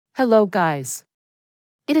Hello, guys.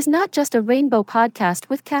 It is not just a rainbow podcast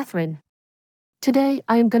with Catherine. Today,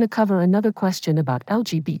 I am going to cover another question about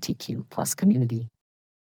LGBTQ plus community.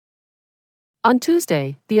 On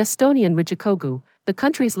Tuesday, the Estonian Riigikogu, the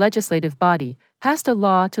country's legislative body, passed a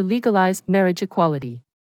law to legalize marriage equality.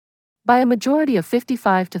 By a majority of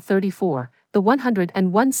 55 to 34, the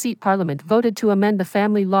 101-seat parliament voted to amend the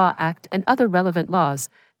Family Law Act and other relevant laws,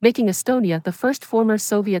 making Estonia the first former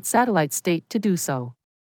Soviet satellite state to do so.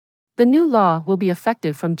 The new law will be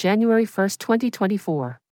effective from January 1,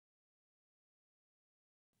 2024.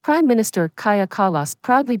 Prime Minister Kaja Kallas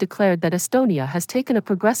proudly declared that Estonia has taken a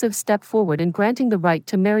progressive step forward in granting the right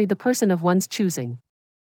to marry the person of one's choosing.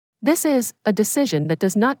 This is a decision that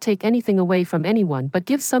does not take anything away from anyone but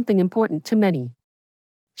gives something important to many.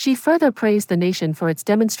 She further praised the nation for its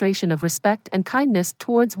demonstration of respect and kindness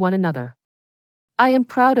towards one another. "I am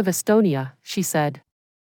proud of Estonia," she said.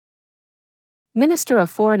 Minister of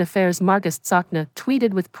Foreign Affairs Margus Tsahkna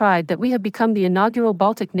tweeted with pride that we have become the inaugural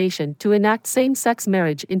Baltic nation to enact same-sex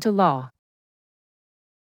marriage into law.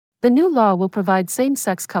 The new law will provide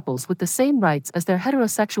same-sex couples with the same rights as their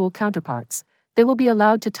heterosexual counterparts. They will be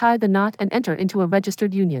allowed to tie the knot and enter into a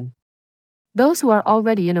registered union. Those who are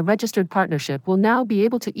already in a registered partnership will now be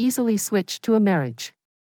able to easily switch to a marriage.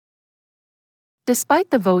 Despite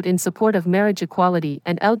the vote in support of marriage equality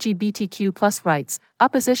and LGBTQ+ rights,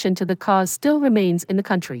 opposition to the cause still remains in the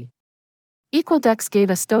country. Equaldex gave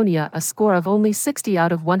Estonia a score of only 60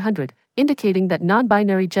 out of 100, indicating that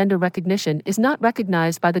non-binary gender recognition is not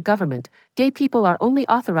recognized by the government, gay people are only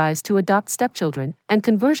authorized to adopt stepchildren, and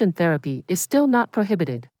conversion therapy is still not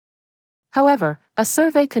prohibited. However, a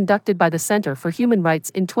survey conducted by the Center for Human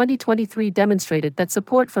Rights in 2023 demonstrated that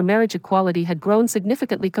support for marriage equality had grown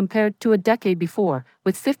significantly compared to a decade before,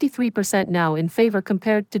 with 53% now in favor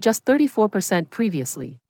compared to just 34%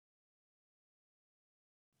 previously.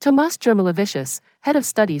 Tomas Jermilevicius, head of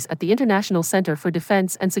studies at the International Center for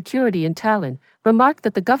Defense and Security in Tallinn, remarked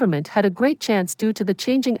that the government had a great chance due to the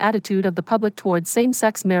changing attitude of the public towards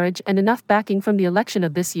same-sex marriage and enough backing from the election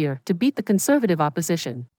of this year to beat the conservative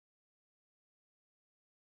opposition.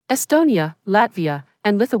 Estonia, Latvia,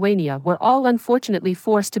 and Lithuania were all unfortunately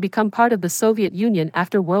forced to become part of the Soviet Union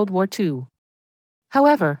after World War II.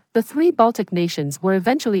 However, the three Baltic nations were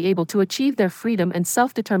eventually able to achieve their freedom and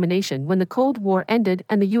self-determination when the Cold War ended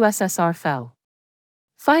and the USSR fell.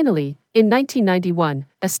 Finally, in 1991,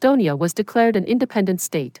 Estonia was declared an independent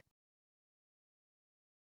state.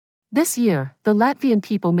 This year, the Latvian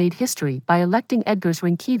people made history by electing Edgars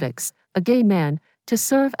Rinkēvičs, a gay man, to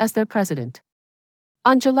serve as their president.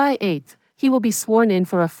 On July 8, he will be sworn in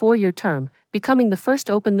for a 4-year term, becoming the first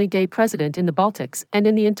openly gay president in the Baltics and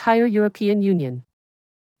in the entire European Union.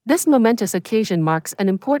 This momentous occasion marks an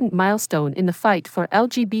important milestone in the fight for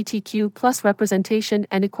LGBTQ+ representation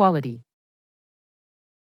and equality.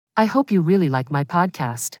 I hope you really like my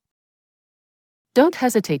podcast. Don't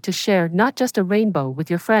hesitate to share Not Just a Rainbow with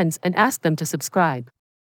your friends and ask them to subscribe.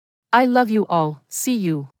 I love you all. See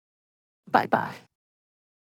you. Bye-bye.